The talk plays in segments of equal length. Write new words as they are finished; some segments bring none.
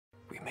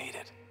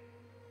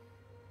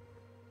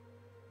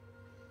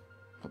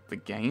not the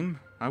game.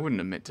 I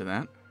wouldn't admit to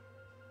that.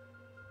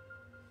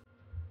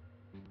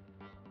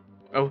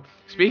 Oh,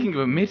 speaking of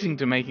admitting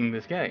to making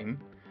this game...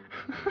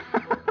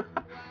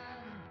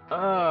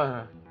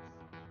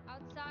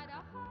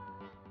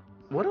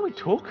 what do I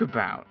talk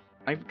about?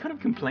 I've kind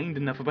of complained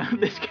enough about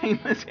this game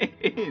as it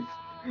is.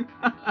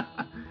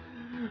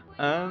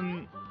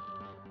 I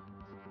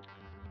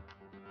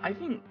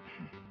think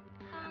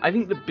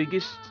the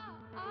biggest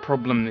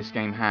problem this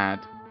game had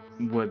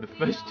were the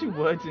first two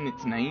words in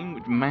its name,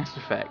 which Mass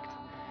Effect,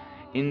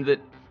 in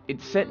that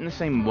it's set in the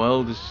same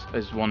world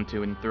as 1,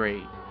 2, and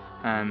 3,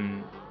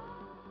 and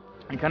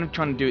kind of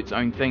trying to do its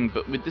own thing,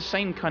 but with the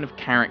same kind of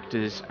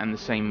characters and the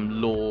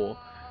same lore,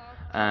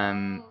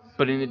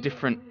 but in a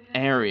different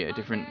area,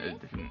 different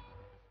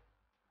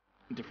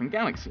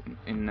galaxy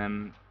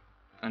in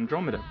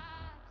Andromeda.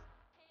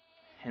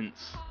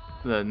 Hence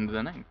the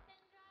name.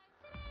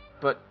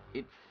 But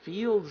it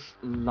feels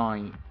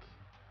like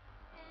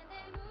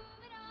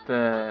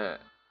the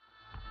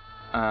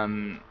oh,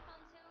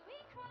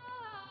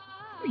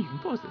 you can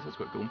pause this. That's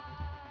quite cool.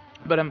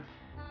 But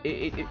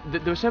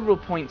there were several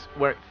points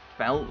where it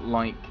felt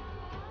like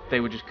they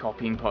were just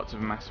copying parts of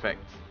Mass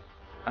Effect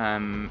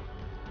 1,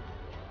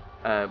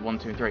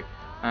 2, and 3.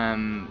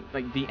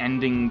 Like the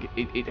ending,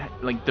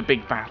 like the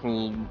big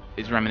battle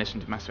is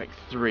reminiscent of Mass Effect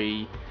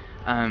 3.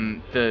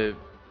 The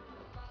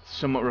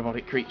somewhat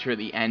robotic creature at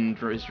the end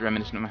is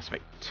reminiscent of Mass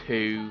Effect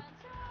 2,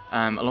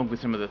 along with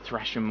some of the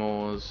Thresher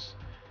Moors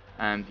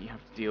that you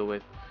have to deal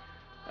with.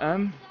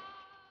 I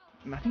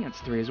think that's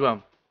 3 as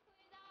well.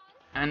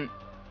 And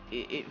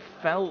it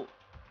felt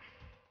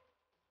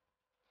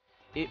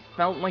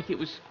like it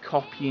was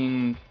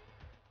copying.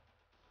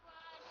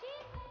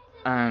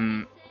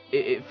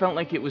 It felt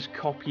like it was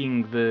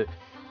copying the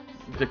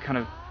kind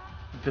of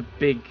the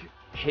big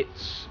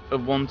hits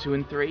of 1, 2,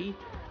 and 3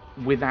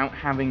 without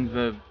having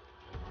the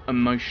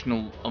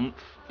emotional oomph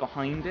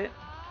behind it.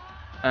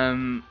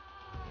 And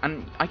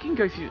I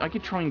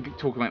could try and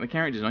talk about the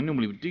characters. I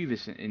normally would do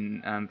this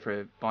in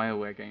for a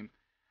BioWare game.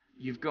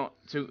 You've got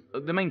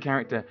the main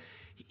character.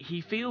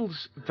 He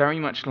feels very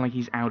much like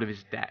he's out of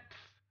his depth,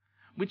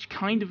 which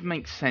kind of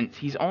makes sense.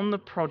 He's on the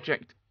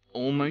project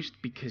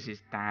almost because his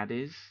dad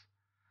is.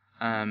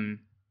 And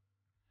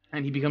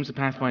he becomes a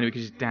Pathfinder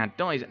because his dad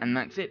dies, and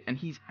that's it. And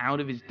he's out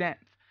of his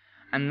depth,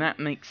 and that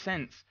makes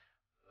sense.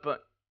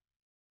 But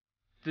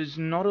there's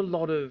not a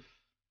lot of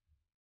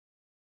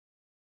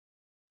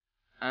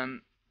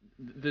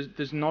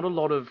there's not a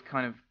lot of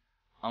kind of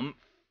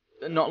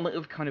not a lot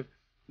of kind of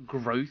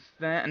growth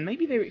there. And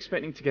maybe they were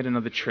expecting to get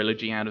another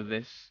trilogy out of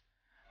this.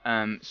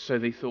 So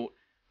they thought,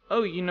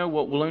 oh, you know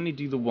what? We'll only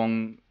do the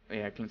one.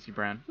 Yeah, Clancy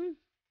Brown.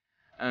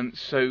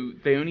 So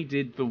they only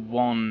did the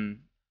one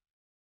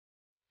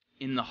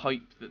in the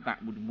hope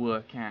that would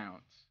work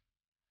out.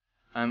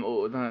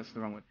 Or no, that's the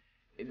wrong one.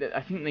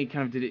 I think they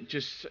kind of did it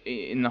just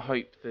in the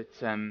hope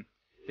that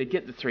they'd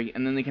get the 3,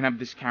 and then they can have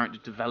this character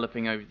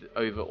developing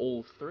over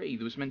all 3.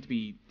 There was meant to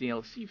be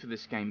DLC for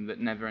this game that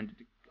never ended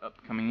up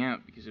coming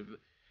out because of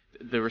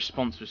the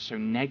response was so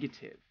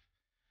negative.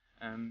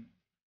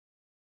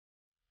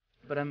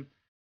 But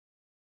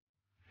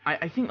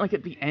I think like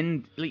at the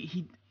end, like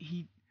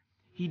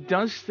he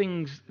does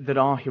things that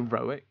are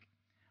heroic,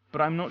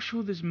 but I'm not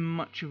sure there's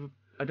much of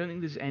I don't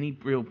think there's any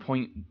real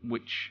point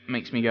which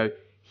makes me go,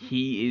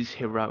 he is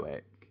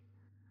heroic.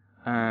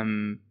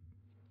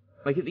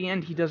 Like at the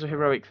end, he does a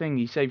heroic thing.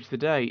 He saves the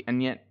day,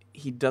 and yet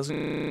he doesn't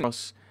come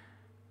across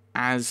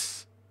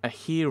as a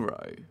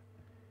hero.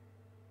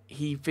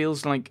 He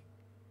feels like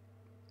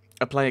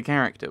a player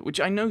character, which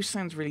I know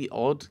sounds really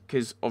odd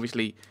because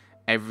obviously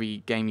every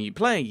game you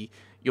play,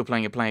 you're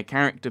playing a player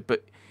character.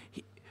 But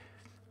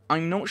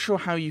I'm not sure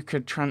how you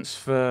could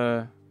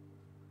transfer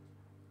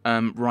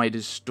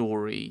Ryder's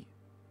story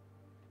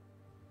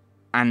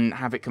and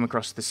have it come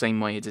across the same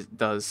way as it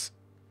does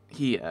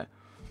here,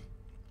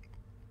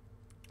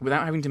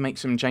 without having to make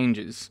some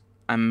changes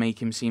and make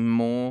him seem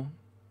more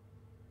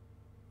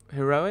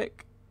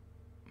heroic.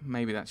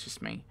 Maybe that's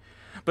just me.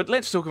 But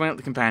let's talk about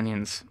the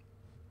companions.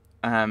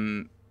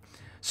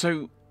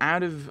 So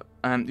out of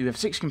you have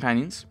 6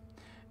 companions.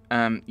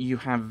 You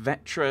have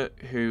Vetra,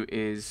 who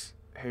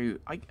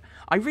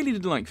I really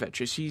did like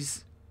Vetra.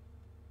 She's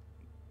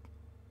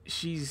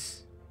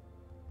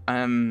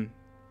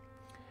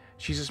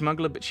a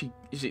smuggler, but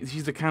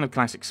she's the kind of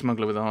classic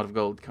smuggler with a heart of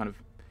gold kind of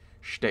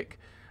shtick.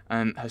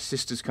 Her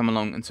sisters come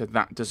along, and so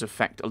that does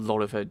affect a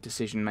lot of her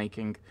decision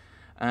making.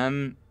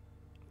 And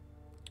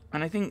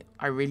I think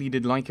I really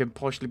did like her,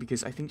 partially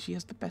because I think she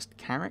has the best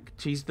character.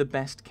 She's the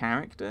best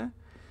character.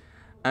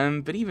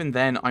 But even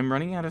then, I'm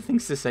running out of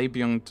things to say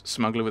beyond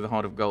smuggler with a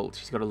heart of gold.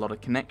 She's got a lot of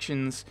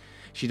connections.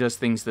 She does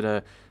things that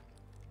are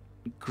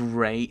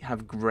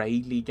have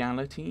grey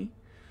legality.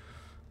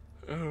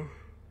 Oh.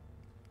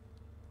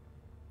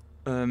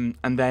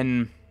 And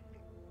then,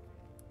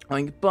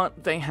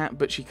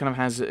 but she kind of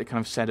has a kind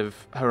of set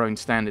of her own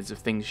standards of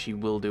things she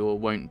will do or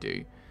won't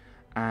do,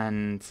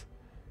 and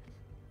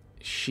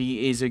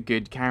she is a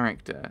good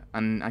character.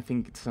 And I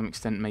think to some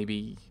extent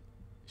maybe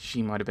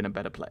she might have been a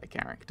better player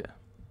character.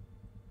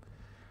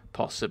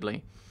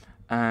 possibly.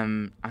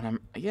 And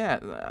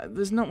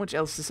there's not much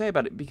else to say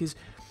about it, because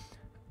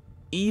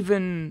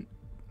even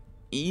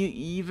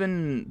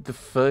the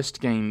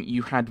first game,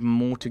 you had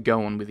more to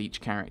go on with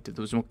each character.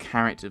 There was more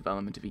character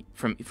development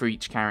for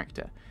each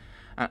character.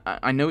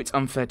 I know it's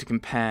unfair to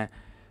compare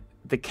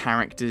the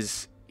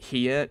characters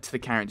here to the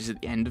characters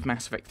at the end of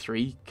Mass Effect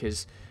 3,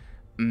 because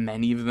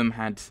many of them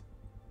had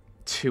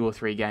 2 or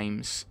 3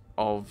 games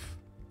of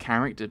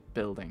character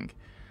building.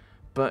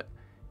 But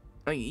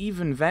like,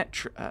 even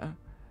Vetra,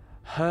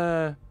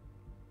 her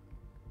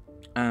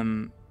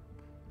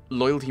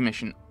loyalty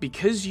mission,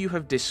 because you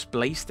have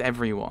displaced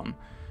everyone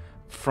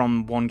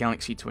from one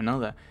galaxy to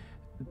another,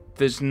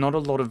 there's not a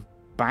lot of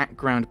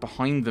background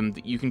behind them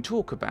that you can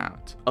talk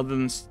about, other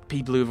than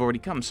people who have already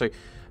come. So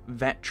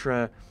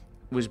Vetra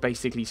was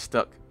basically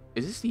stuck.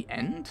 Is this the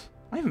end?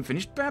 I haven't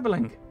finished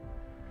babbling.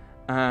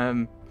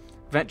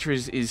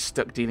 Vetra is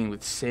stuck dealing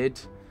with Sid.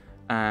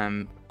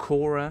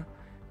 Cora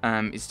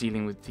is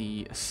dealing with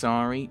the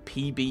Asari.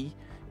 PB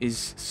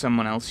is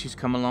someone else who's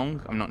come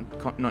along. I'm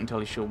not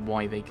entirely sure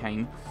why they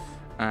came.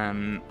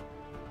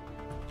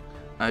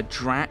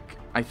 Drac,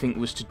 I think,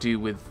 was to do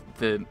with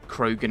the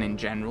Krogan in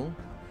general.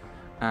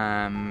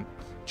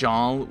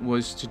 Jarl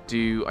was to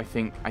do, I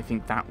think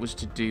that was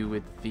to do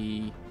with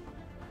the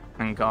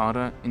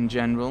Angara in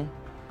general.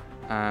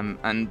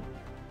 And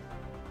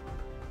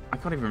I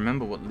can't even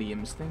remember what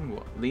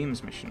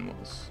Liam's mission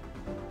was.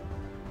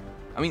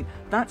 I mean,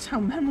 that's how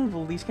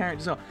memorable these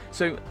characters are.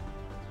 So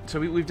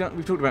we've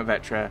talked about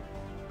Vetra,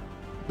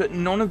 but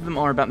none of them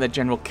are about their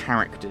general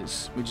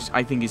characters, which is,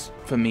 I think, is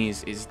for me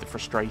is the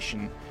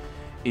frustration.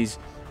 Is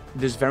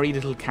there's very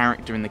little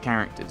character in the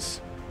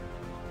characters.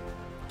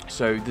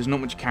 So there's not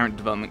much character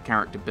development,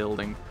 character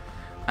building,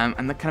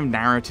 and that kind of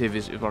narrative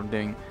is what I'm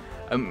doing.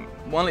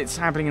 While it's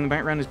happening in the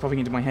background, it's popping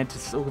into my head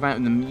to talk about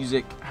in the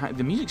music.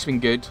 The music's been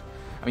good.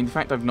 I mean, the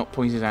fact I've not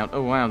pointed out,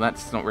 oh wow,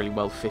 that's not really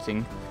well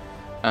fitting,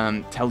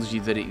 tells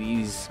you that it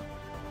is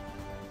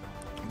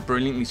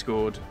brilliantly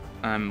scored,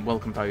 well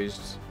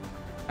composed,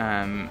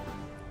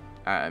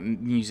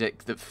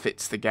 music that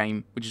fits the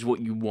game, which is what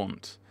you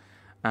want.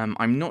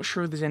 I'm not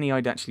sure if there's any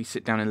I'd actually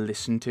sit down and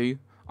listen to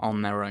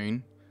on their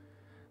own.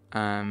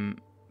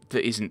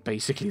 That isn't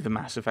basically the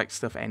Mass Effect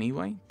stuff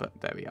anyway,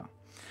 but there we are.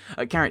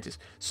 Characters.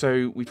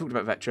 So we talked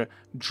about Vetra.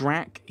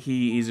 Drac,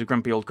 he is a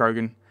grumpy old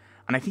Krogan,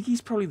 and I think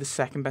he's probably the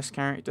second best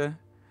character.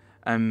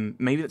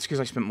 Maybe that's because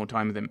I spent more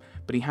time with him,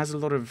 but he has a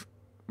lot of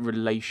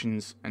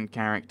relations and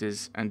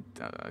characters, and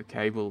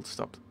okay, we'll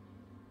stop.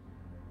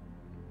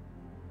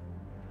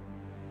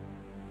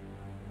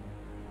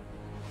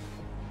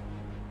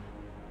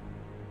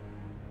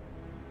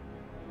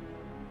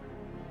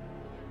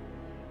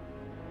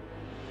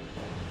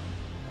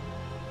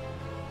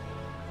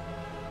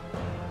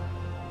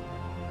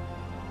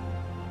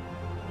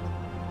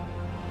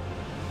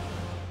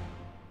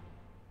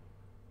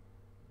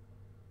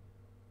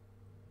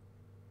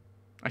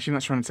 I assume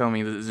that's trying to tell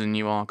me that there's a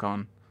new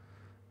Archon.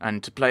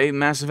 And to play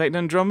Mass Effect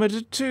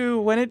Andromeda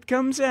 2 when it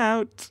comes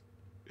out.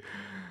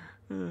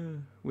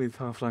 With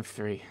Half-Life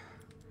 3.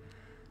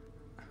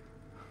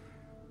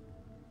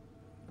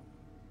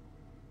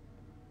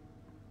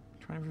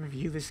 Trying to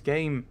review this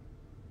game.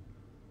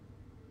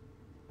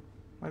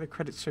 Why are the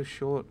credits so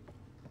short?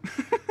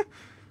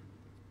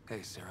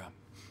 Hey, Sarah.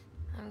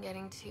 I'm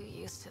getting too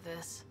used to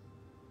this.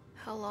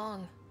 How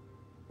long?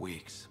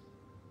 Weeks.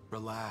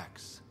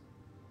 Relax.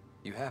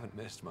 You haven't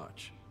missed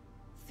much.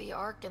 The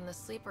Ark and the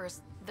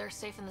Sleepers, they're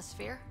safe in the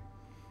sphere?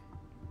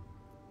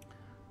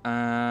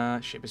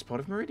 Ship is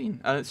part of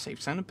Meridian.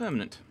 Safe, sound, and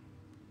permanent.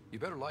 You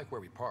better like where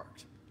we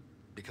parked,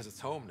 because it's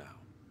home now.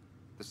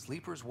 The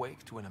Sleepers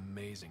wake to an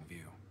amazing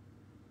view.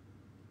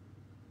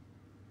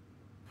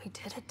 We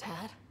did it,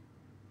 Dad.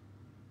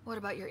 What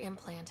about your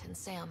implant and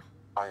Sam?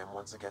 I am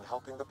once again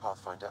helping the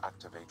Pathfinder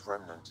activate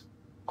Remnant.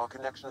 Our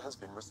connection has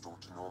been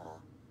restored to normal.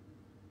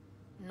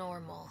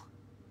 Normal.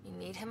 You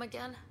need him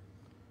again?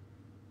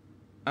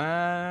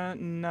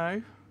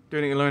 No.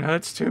 Doing it alone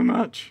hurts too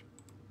much.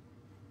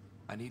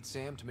 I need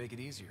Sam to make it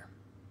easier.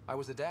 I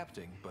was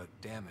adapting, but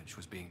damage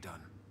was being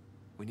done.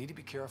 We need to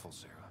be careful,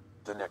 Sarah.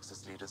 The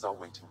Nexus leaders are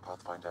waiting,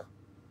 Pathfinder.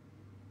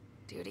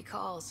 Duty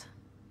calls.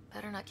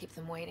 Better not keep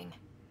them waiting.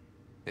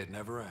 It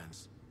never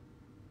ends.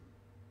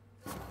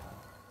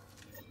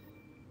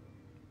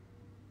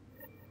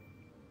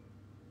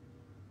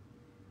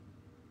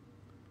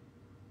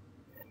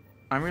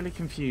 I'm really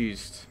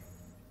confused.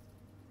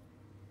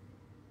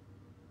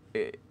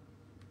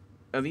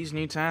 Are these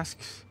new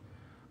tasks?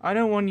 I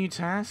don't want new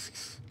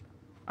tasks.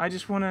 I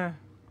just wanna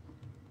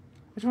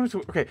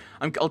talk. Okay,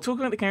 I'll talk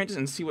about the characters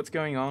and see what's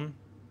going on.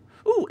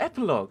 Ooh,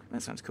 epilogue.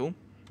 That sounds cool.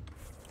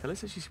 Okay,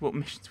 let's actually see what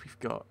missions we've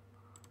got.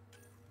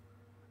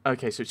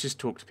 Okay, so it's just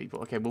talk to people.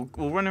 Okay,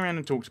 we'll run around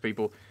and talk to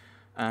people.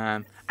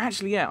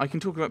 Actually, yeah, I can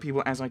talk about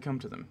people as I come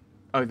to them.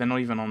 Oh, they're not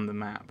even on the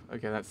map.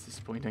 Okay, that's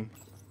disappointing.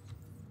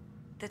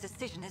 The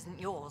decision isn't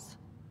yours.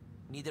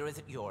 Neither is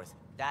it yours.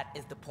 That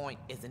is the point,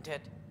 isn't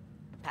it?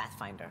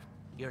 Pathfinder,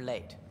 you're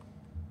late.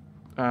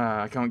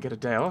 I can't get a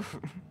day off.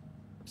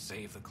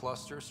 Save the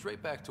cluster,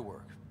 straight back to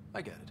work.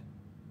 I get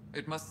it.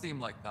 It must seem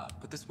like that,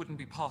 but this wouldn't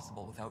be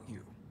possible without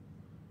you.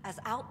 As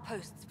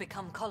outposts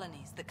become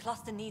colonies, the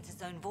cluster needs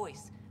its own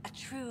voice, a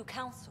true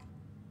council.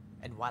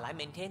 And while I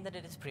maintain that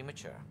it is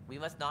premature, we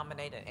must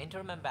nominate an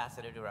interim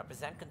ambassador to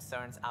represent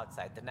concerns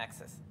outside the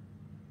Nexus.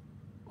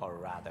 Or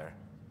rather,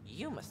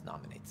 you must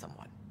nominate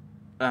someone.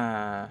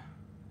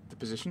 The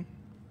position?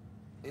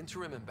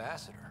 Interim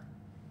ambassador?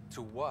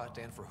 To what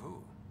and for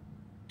who?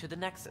 To the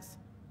Nexus.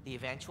 The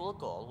eventual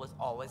goal was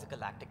always a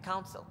galactic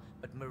council,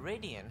 but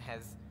Meridian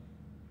has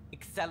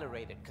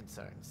accelerated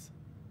concerns.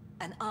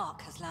 An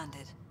ark has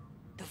landed.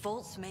 The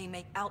vaults may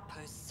make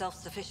outposts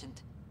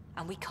self-sufficient,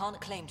 and we can't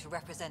claim to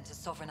represent a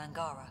sovereign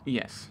Angara.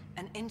 Yes.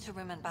 An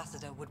interim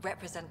ambassador would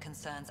represent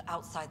concerns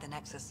outside the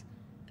Nexus,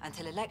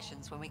 until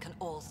elections when we can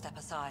all step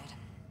aside.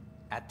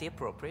 At the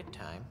appropriate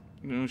time.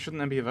 Shouldn't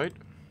there be a vote?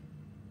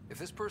 If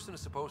this person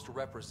is supposed to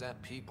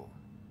represent people,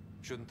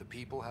 shouldn't the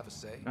people have a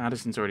say?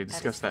 Addison's already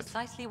discussed that. That is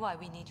precisely why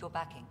we need your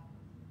backing.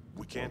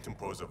 We can't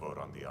impose a vote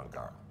on the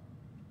Angara.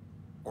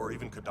 Or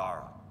even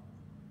Kadara.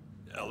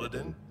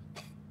 Eladin?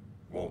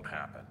 Won't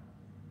happen.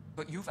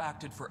 But you've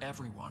acted for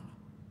everyone.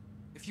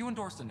 If you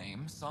endorse a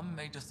name, some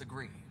may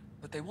disagree,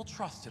 but they will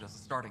trust it as a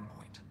starting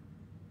point.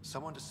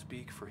 Someone to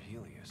speak for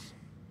Helios.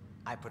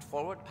 I put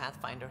forward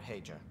Pathfinder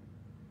Hager.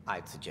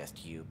 I'd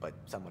suggest you, but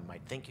someone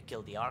might think you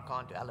killed the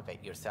Archon to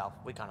elevate yourself.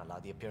 We can't allow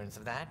the appearance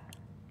of that.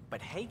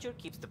 But Hager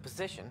keeps the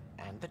position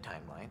and the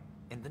timeline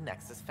in the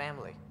Nexus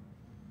family.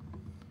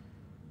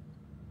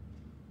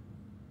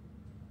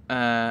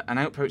 An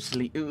outpost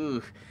elite.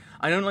 Ooh,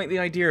 I don't like the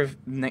idea of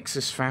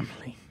Nexus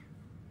family.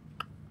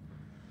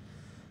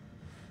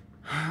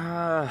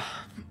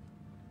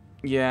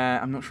 Yeah,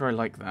 I'm not sure I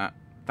like that.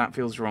 That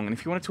feels wrong. And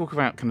if you want to talk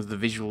about kind of the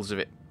visuals of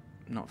it,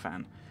 not a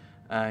fan.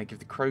 Give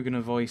the Krogan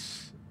a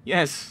voice.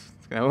 Yes,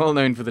 they're well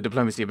known for the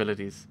diplomacy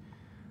abilities.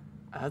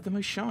 The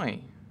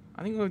Moshai.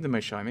 I think we'll go with the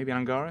Moshai. Maybe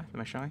Angara, the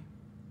Moshai.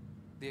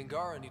 The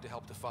Angara need to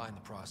help define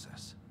the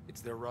process. It's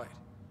their right.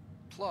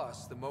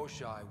 Plus, the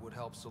Moshai would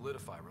help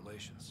solidify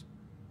relations.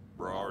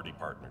 We're already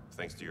partnered,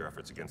 thanks to your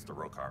efforts against the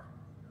Rokar.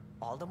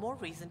 All the more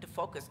reason to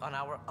focus on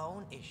our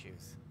own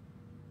issues.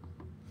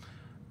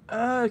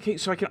 Okay,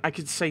 so I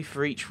could say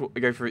for each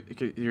go for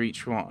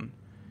each one,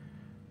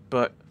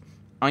 but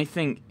I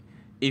think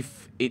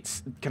if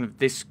it's kind of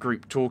this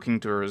group talking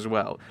to her as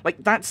well,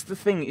 like that's the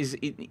thing is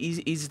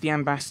the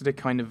ambassador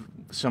kind of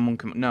someone?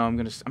 No,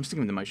 I'm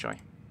sticking with the Moshai.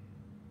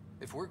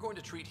 If we're going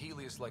to treat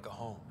Helios like a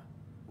home,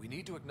 we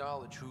need to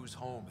acknowledge whose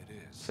home it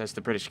is. Says the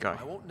British guy.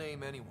 I won't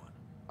name anyone.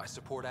 I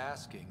support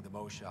asking the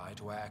Moshai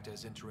to act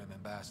as interim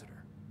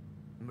ambassador.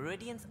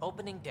 Meridian's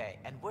opening day,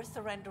 and we're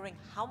surrendering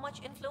how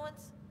much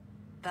influence?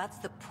 That's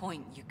the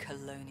point, you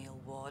colonial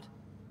ward.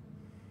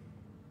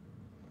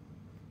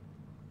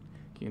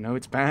 You know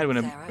it's bad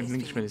when Sarah an is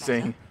Englishman is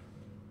feeling saying.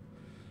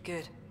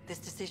 Good. This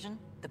decision,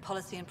 the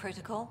policy and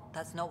protocol,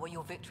 that's not what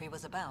your victory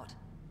was about.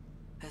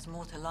 There's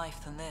more to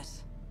life than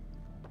this.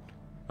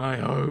 I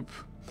hope.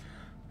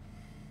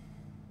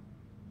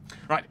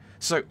 Right,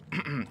 so,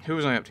 who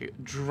was I up to?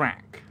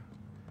 Drac.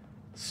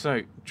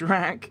 So,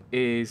 Drac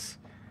is...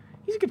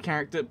 He's a good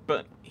character,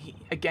 but,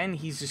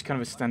 he's just kind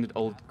of a standard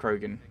old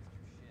Krogan.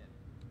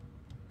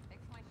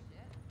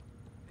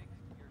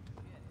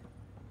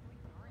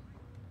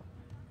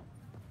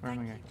 Where am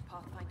I going?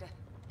 Pathfinder.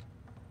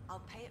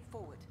 I'll pay it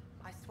forward,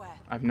 I swear.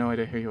 I have no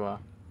idea who you are.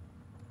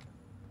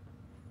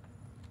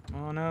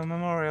 Oh no,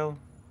 memorial.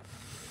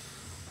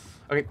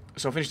 Okay,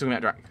 so I'll finish talking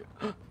about Drac.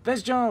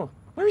 There's Jarl!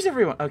 Where is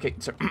everyone? Okay,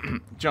 so,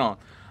 Jarl.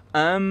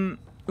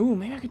 Ooh,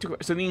 maybe I could talk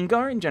about... So the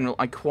Angara in general,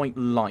 I quite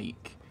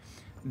like.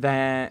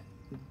 They're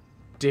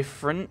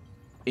different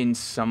in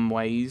some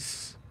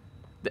ways.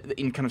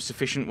 In kind of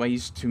sufficient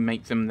ways to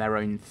make them their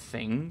own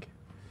thing.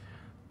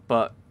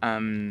 But, I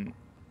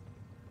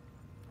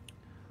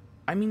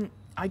mean,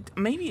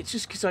 maybe it's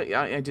just because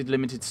I did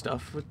limited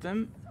stuff with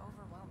them. It's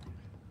overwhelming.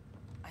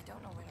 I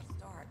don't know where to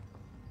start,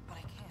 but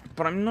I can.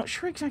 But I'm not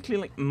sure exactly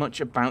like much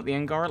about the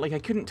Angara. Like I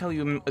couldn't tell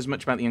you as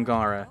much about the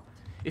Angara.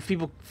 If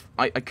people,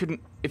 I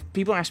couldn't. If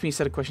people asked me a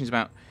set of questions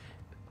about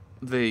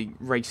the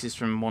races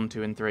from 1,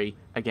 2, and 3,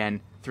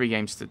 again, 3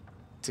 games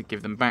to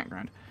give them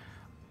background,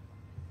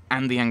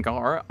 and the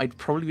Angara, I'd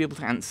probably be able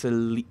to answer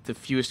the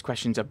fewest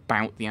questions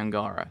about the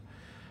Angara,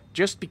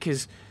 just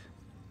because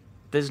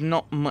there's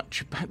not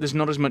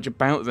as much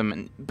about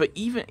them. But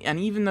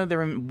even though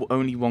they're in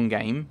only one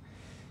game,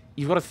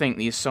 you've got to think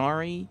the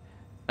Asari,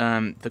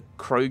 the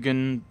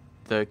Krogan,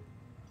 the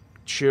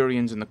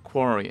Turians, and the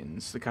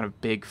Quarians, the kind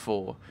of big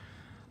four,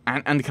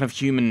 and the kind of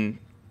human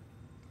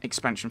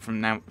expansion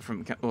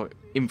or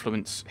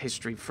influence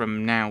history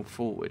from now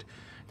forward.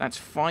 That's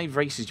 5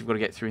 races you've got to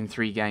get through in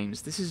 3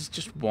 games. This is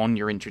just one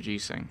you're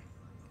introducing,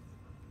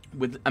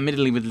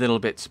 admittedly with little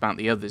bits about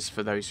the others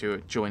for those who are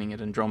joining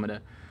at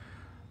Andromeda.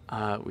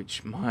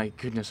 Which, my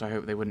goodness, I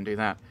hope they wouldn't do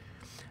that.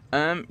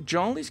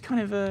 Jarl is kind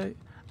of a...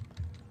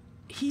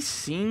 He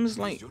seems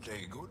like...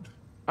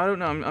 I don't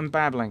know, I'm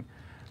babbling.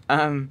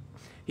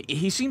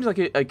 He seems like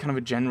a kind of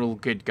a general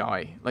good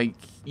guy. Like,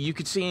 you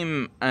could see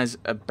him as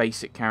a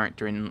basic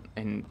character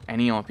in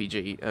any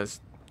RPG,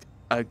 as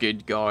a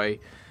good guy.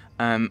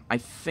 I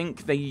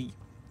think they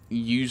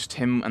used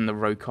him and the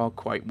Rokar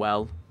quite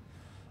well.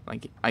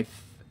 Like, I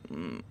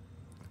think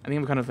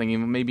I'm kind of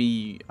thinking,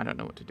 maybe, I don't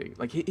know what to do.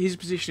 Like, his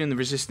position in the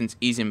Resistance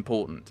is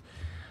important.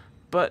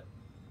 But,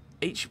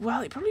 it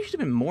probably should have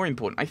been more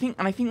important. I think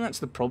that's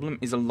the problem,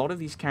 is a lot of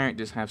these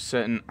characters have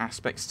certain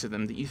aspects to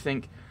them that you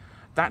think,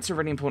 that's a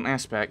really important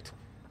aspect,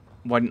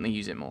 why didn't they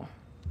use it more?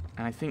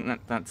 And I think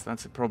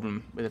that's a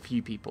problem with a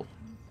few people.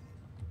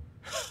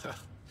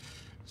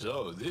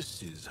 So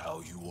this is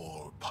how you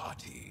all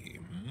party,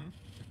 hmm?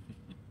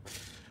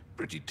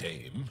 Pretty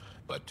tame,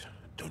 but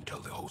don't tell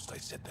the host I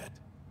said that.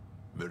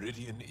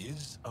 Meridian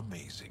is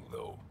amazing,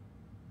 though.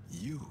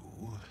 You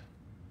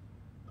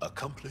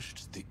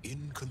accomplished the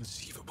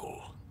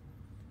inconceivable.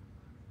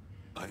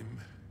 I'm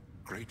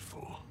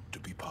grateful to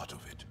be part of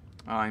it.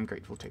 I'm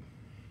grateful too.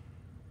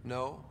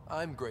 No,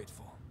 I'm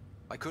grateful.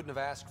 I couldn't have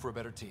asked for a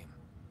better team.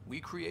 We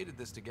created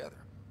this together.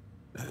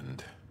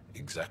 And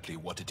exactly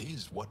what it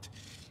is, what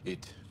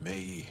it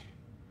may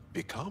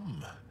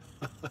become.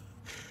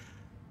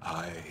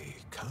 I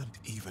can't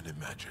even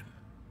imagine.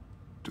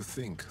 To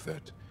think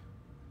that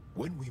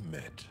when we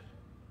met,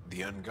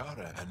 the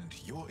Angara and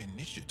your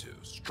initiative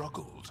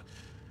struggled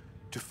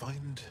to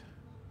find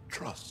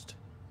trust.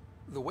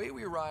 The way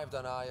we arrived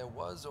on Aya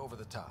was over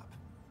the top.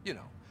 You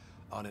know,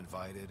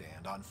 uninvited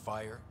and on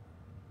fire.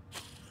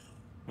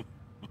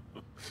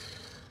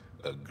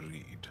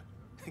 Agreed.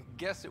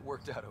 Guess it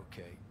worked out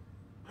okay.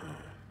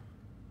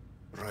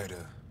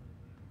 Ryder,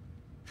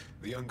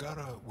 the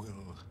Angara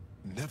will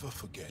never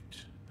forget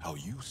how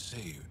you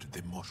saved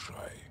the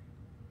Moshai.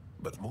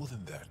 But more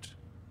than that,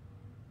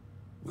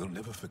 we'll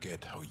never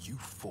forget how you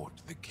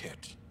fought the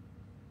Ket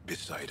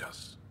beside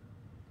us.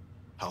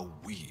 How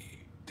we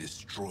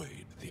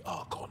destroyed the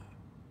Archon.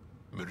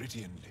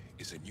 Meridian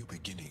is a new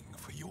beginning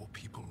for your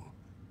people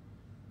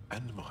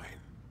and mine.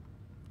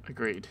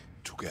 Agreed.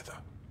 Together.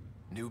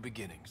 New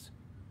beginnings.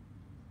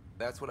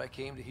 That's what I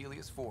came to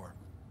Helios for.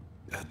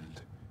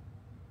 And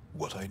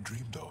what I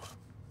dreamed of.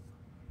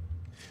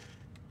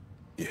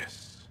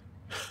 Yes.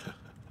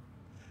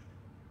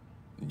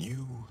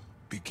 New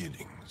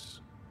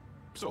beginnings.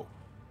 So,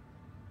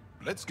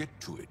 let's get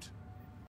to it.